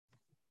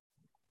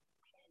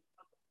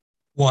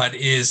What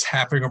is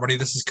happening, everybody?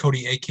 This is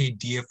Cody, aka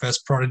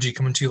DFS Prodigy,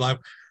 coming to you live,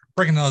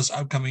 breaking down this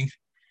upcoming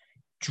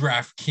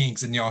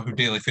DraftKings and Yahoo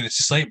Daily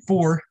Fantasy slate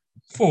for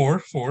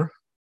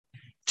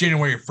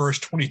January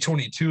 1st,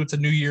 2022. It's a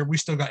new year. We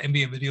still got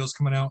NBA videos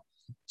coming out.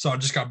 So I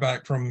just got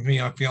back from me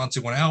and my fiance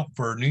went out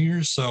for New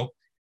Year's. So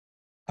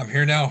I'm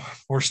here now.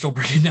 We're still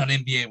breaking down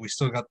NBA. We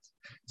still got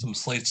some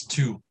slates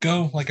to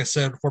go. Like I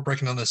said, we're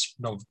breaking down this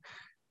January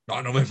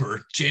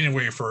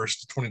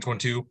 1st,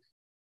 2022.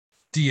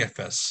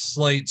 DFS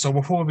slate. So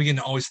before we begin,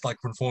 always like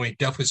for me,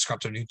 definitely subscribe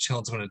to our new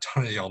channel. It's been a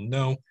ton of y'all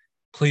know.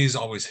 Please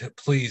always hit,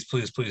 please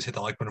hit the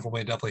like button for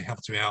me. It definitely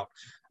helps me out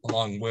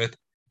along with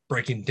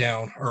breaking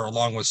down or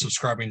along with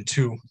subscribing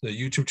to the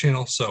YouTube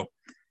channel. So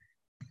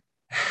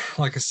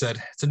like I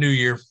said, it's a new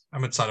year.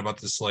 I'm excited about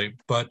this slate.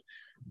 But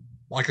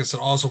like I said,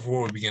 also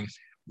before we begin,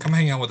 come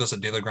hang out with us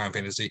at Daily Grind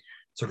Fantasy.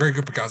 It's a great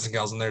group of guys and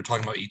gals in there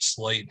talking about each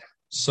slate.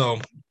 So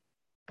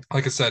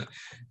like I said,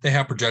 they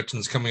have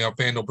projections coming up,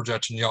 FanDuel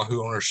projection,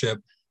 Yahoo ownership,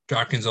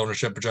 DraftKings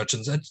ownership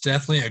projections. It's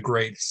definitely a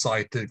great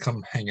site to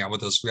come hang out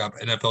with us. We got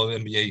NFL,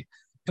 NBA,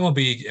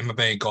 MLB,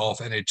 MMA, golf,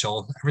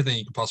 NHL, everything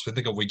you can possibly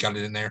think of. We got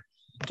it in there.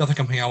 Definitely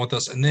come hang out with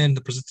us. And then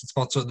the presenting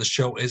sponsor of the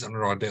show is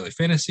Underdog Daily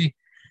Fantasy.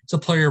 It's a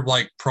player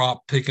like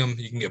prop, pick them.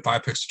 You can get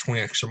 5 picks to 20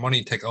 extra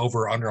money, take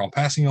over, under on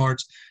passing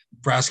yards.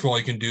 Basketball,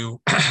 you can do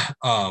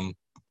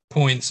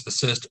points,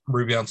 assists,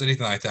 rebounds,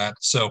 anything like that.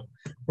 So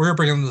we're going to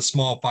bring in the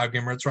small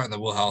 5-game Reds right in the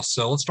wheelhouse.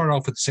 So let's start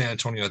off with San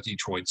Antonio at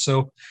Detroit.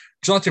 So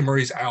Jonathan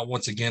Murray's out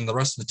once again. The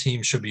rest of the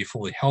team should be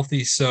fully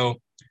healthy. So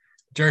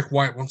Derek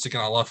White, once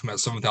again, I love him at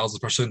 7,000,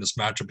 especially in this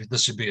matchup.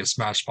 This should be a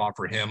smash spot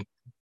for him.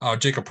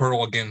 Jacob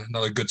Pertl, again,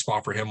 another good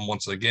spot for him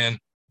once again.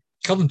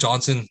 Keldon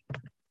Johnson,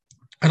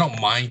 I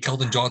don't mind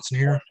Keldon Johnson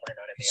here.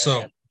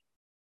 So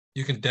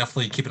you can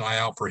definitely keep an eye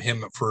out for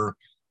him for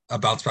a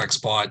bounce back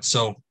spot.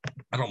 So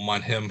I don't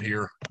mind him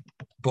here.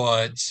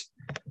 But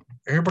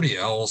everybody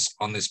else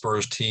on the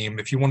Spurs team,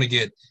 if you want to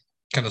get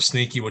kind of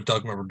sneaky with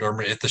Doug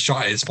McDermott, if the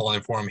shot is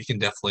falling for him, he can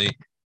definitely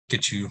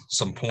get you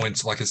some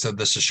points. Like I said,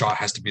 this shot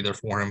has to be there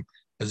for him.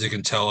 As you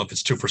can tell, if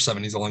it's 2 for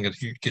 7, he's only going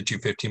to get you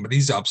 15, but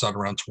he's upside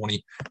around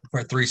 20.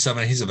 At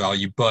 3-7, he's a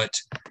value, but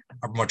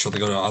I'd much rather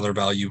go to other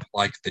value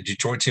like the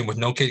Detroit team with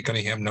no Kate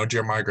Cunningham, no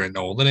Jeremiah Grant,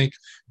 no Olynyk,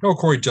 no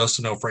Corey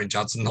Justin, no Frank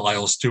Johnson, no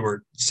Lyle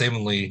Stewart,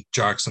 Samuel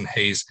Jackson,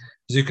 Hayes.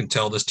 As you can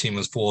tell, this team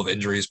is full of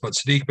injuries, but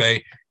Sadiq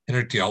Bey,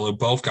 Henrik Diallo,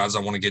 both guys I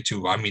want to get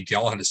to. I mean,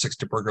 Diallo had a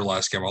 60 burger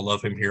last game. I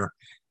love him here.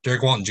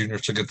 Derek Walton Jr.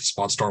 should get the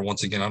spot start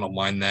once again. I don't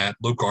mind that.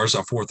 Luke Garza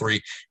at 4-3.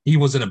 He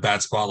was in a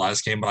bad spot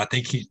last game, but I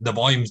think the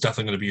volume is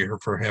definitely going to be here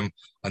for him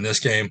in this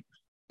game.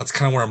 That's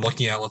kind of where I'm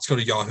looking at. Let's go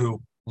to Yahoo.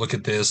 Look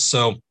at this.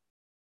 So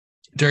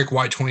Derek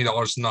White,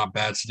 $20 is not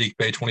bad. Sadiq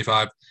Bey, $25,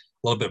 a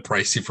little bit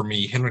pricey for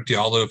me. Henrik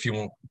Diallo, if you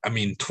want, I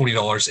mean,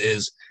 $20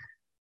 is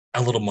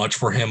a little much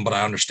for him, but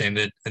I understand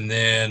it. And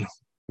then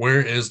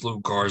where is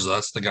Luke Garza?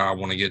 That's the guy I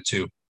want to get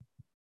to.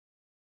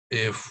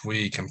 If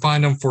we can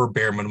find him for a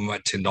bare minimum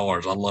at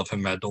 $10. I love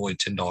him at only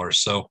 $10.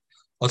 So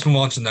let's move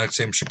on to the next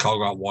game,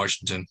 Chicago at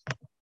Washington.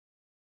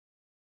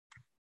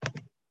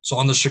 So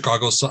on the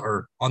Chicago side,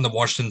 or on the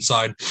Washington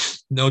side,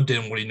 no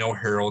Dinwiddie, no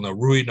Harrell, no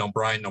Rui, no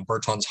Bryant, no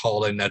Bertans,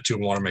 Holiday, Netu,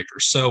 and Wanamaker.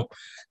 So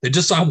they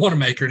just signed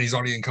Wanamaker, and he's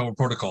already in COVID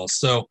protocols.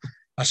 So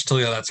I should tell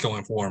you how that's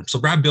going for him. So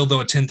Brad Beal,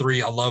 though, at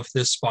 10-3, I love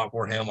this spot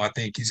for him. I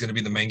think he's going to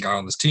be the main guy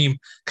on this team.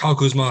 Kyle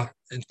Kuzma,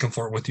 and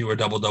comfort with you a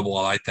double-double.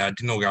 I like that.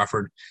 Dino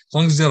Gafford, as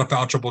long as he's got a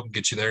foul trouble, can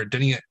get you there.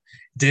 Denny at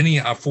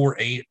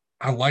 4-8.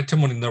 I liked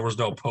him when there was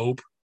no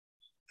Pope.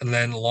 And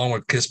then along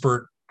with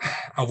Kispert,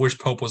 I wish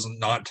Pope was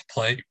not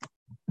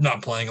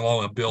playing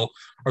along with Bill,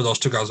 or those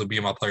two guys would be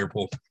in my player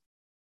pool.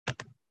 Let's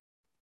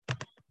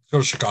go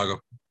to Chicago.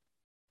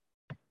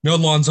 No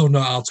Lonzo, no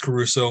Alex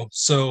Caruso.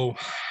 So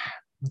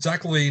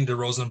Zach LaVine,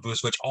 DeRozan, and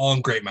Vucevic, all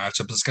in great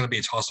matchups. It's going to be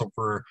a toss-up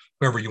for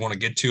whoever you want to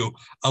get to.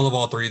 I love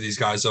all three of these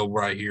guys, though,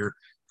 right here.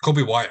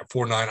 Kobe White at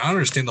 4-9. I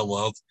understand the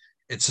love.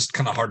 It's just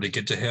kind of hard to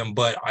get to him,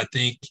 but I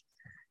think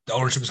the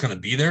ownership is going to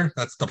be there.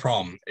 That's the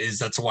problem.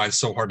 That's why it's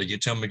so hard to get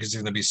to him, because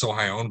he's going to be so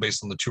high owned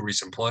based on the 2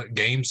 recent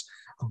games.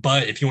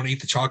 But if you want to eat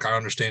the chalk, I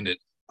understand it.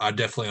 I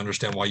definitely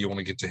understand why you want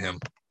to get to him.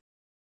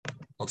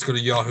 Let's go to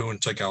Yahoo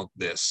and check out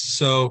this.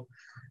 So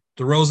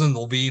DeRozan,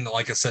 LaVine,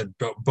 like I said,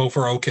 both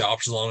are okay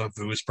options along with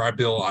Vuce. Brad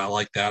Beal, I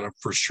like that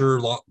for sure.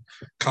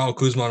 Kyle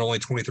Kuzma at only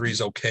 23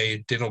 is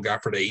okay. Daniel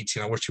Gafford at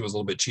 18. I wish he was a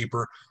little bit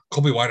cheaper.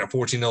 Kobe White at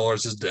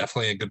 $14 is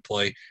definitely a good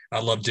play. I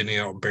love Denny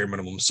at bare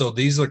minimum. So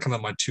these are kind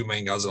of my 2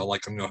 main guys that I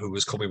like to know, who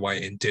is Kobe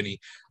White and Denny.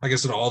 Like I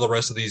said, all the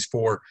rest of these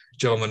 4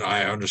 gentlemen,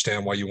 I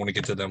understand why you want to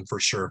get to them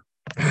for sure.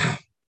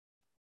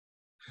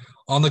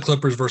 On the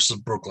Clippers versus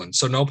Brooklyn.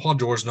 So no Paul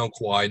George, no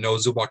Kawhi, no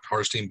Zubac,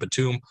 Harstein,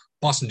 Batum,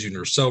 Boston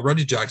Jr. So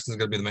Reggie Jackson is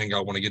going to be the main guy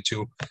I want to get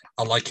to.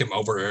 I like him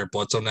over Eric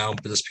Bledsoe now,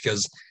 but just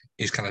because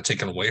he's kind of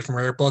taken away from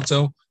Eric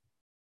Bledsoe.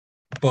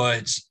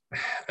 But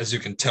as you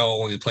can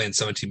tell, when he's playing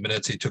 17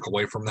 minutes, he took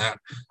away from that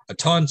a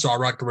ton. So I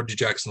rock the Reggie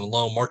Jackson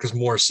alone. Marcus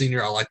Morris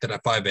Sr., I like that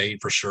at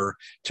 5'8" for sure.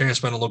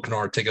 Terrence Mann and Luke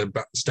Kennard take a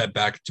step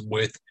back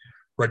with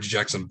Reggie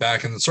Jackson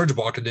back. And Serge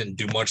Ibaka didn't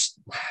do much.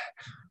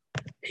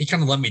 He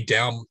kind of let me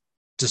down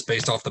just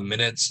based off the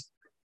minutes.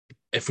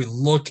 if we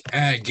look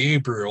at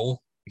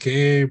Gabriel,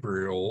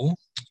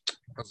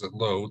 as it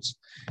loads,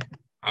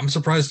 I'm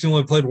surprised he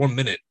only played 1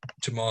 minute,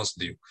 to be honest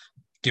with you,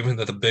 given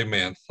that the big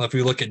man. If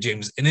we look at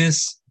James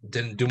Innes,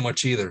 didn't do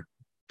much either,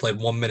 played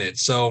 1 minute.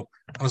 So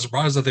I'm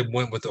surprised that they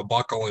went with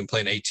Ibaka only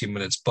playing 18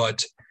 minutes,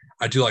 but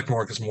I do like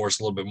Marcus Morris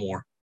a little bit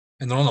more.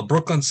 And then on the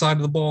Brooklyn side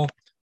of the ball,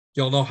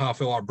 y'all know how I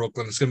feel about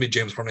Brooklyn. It's going to be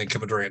James Harden and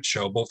Kevin Durant's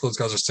show. Both those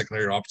guys are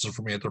secondary options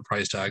for me at their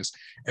price tags.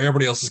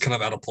 Everybody else is kind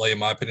of out of play, in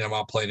my opinion. I'm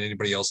not playing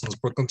anybody else in this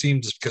Brooklyn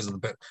team just because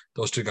of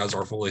those two guys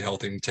are fully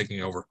healthy and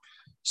taking over.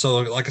 So,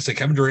 like I said,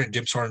 Kevin Durant and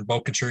James Harden,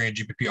 both contrarian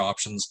GPP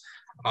options.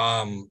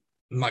 I'm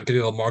not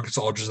getting the Marcus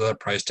Aldridge at that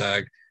price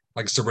tag.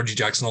 Like I said, Reggie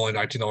Jackson, only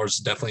 $19 is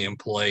definitely in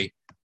play.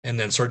 And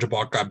then Serge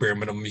Ibaka got bare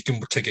minimum. You can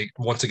take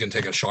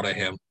a shot at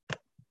him.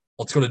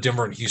 Let's go to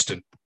Denver and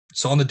Houston.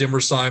 So on the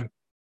Denver side,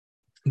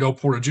 no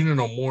Porter Jr.,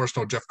 no Morris,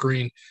 no Jeff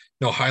Green,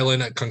 no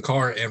Highland,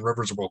 Kankar, and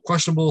Rivers are both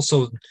questionable.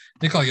 So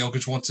Nikola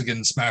Jokic, once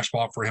again, smash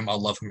spot for him. I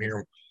love him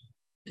here.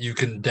 You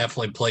can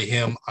definitely play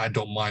him. I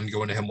don't mind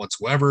going to him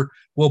whatsoever.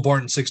 Will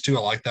Barton, 6'2", I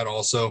like that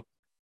also.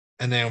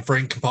 And then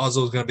Frank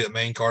Campazzo is going to be the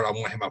main card. I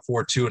want him at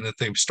 4-2. And if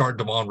they start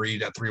Devon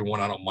Reed at 3-1,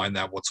 I don't mind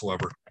that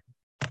whatsoever.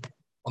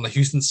 On the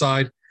Houston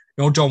side,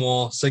 no John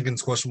Wall,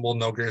 Sinkins questionable,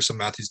 no Garrison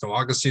Matthews, no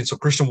Augustine. So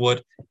Christian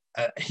Wood,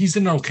 he's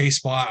in an okay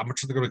spot. I'm going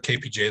to go to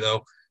KPJ,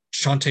 though.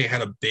 Shante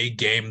had a big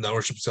game. The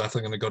ownership's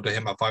definitely going to go to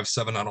him at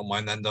 5-7. I don't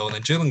mind that, though. And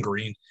then Jalen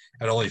Green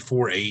at only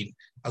 4-8.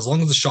 As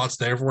long as the shot's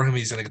there for him,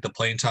 he's going to get the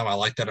playing time. I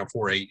like that at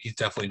 4-8. He's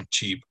definitely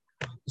cheap.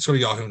 Let's go to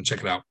Yahoo and check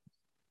it out.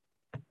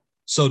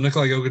 So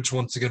Nikola Jokic,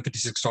 once again,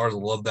 $56. I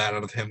love that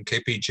out of him.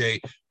 KPJ,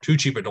 too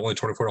cheap at only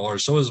 $24.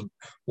 So is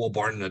Will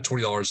Barton at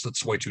 $20.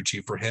 That's way too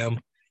cheap for him.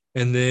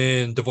 And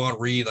then Devon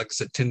Reed, like I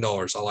said,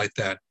 $10. I like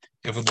that.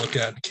 If we look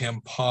at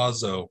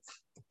Campazzo,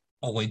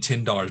 only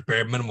 $10.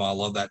 Bare minimum, I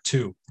love that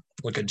too.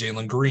 Look at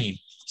Jalen Green,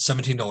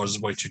 $17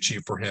 is way too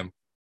cheap for him.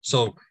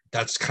 So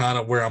that's kind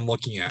of where I'm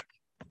looking at.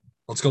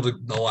 Let's go to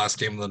the last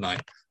game of the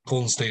night,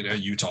 Golden State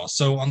at Utah.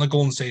 So on the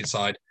Golden State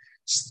side,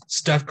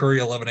 Steph Curry,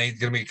 11-8, going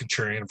to be a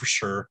contrarian for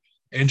sure.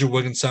 Andrew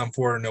Wiggins,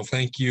 7-4, no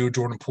thank you.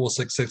 Jordan Poole,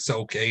 6-6,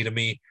 okay to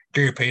me.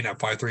 Gary Payton at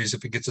 5-3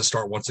 if he gets to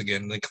start once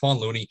again. And then Kevon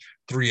Looney,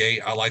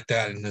 3-8. I like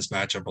that in this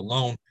matchup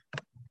alone.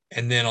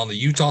 And then on the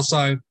Utah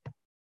side,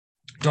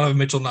 Donovan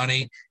Mitchell,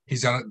 9-8.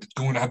 He's going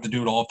to have to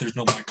do it all if there's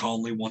no Mike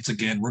Conley once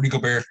again. Rudy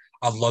Gobert,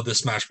 I love this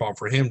smash spot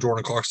for him.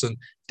 Jordan Clarkson,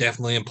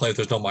 definitely in play if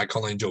there's no Mike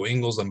Conley and Joe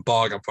Ingles. And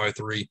Bog at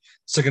 5-3.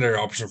 Secondary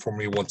option for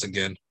me once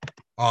again.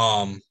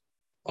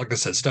 Like I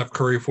said, Steph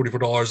Curry,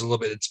 $44, a little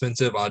bit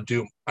expensive. I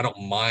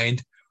don't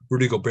mind.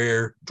 Rudy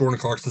Gobert, Jordan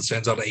Clarkson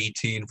stands out at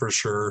 18 for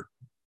sure.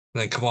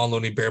 And then Kevon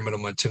Looney, bare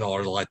minimum at $10.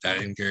 I like that.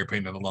 And Gary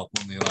Payton at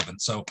 11.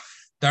 So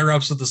that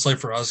wraps up the slate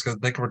for us.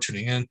 Thank you for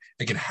tuning in.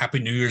 Again, Happy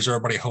New Year's,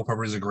 everybody. Hope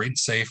everybody's a great and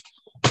safe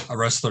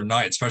rest of their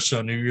night, especially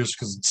on New Year's,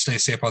 because stay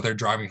safe out there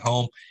driving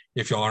home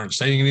if y'all aren't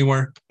staying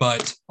anywhere.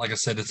 But like I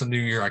said, it's a new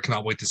year. I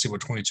cannot wait to see what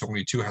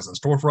 2022 has in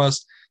store for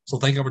us. So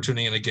thank you for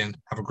tuning in again.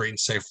 Have a great and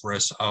safe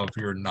rest of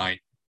your night.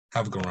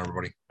 Have a good one,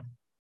 everybody.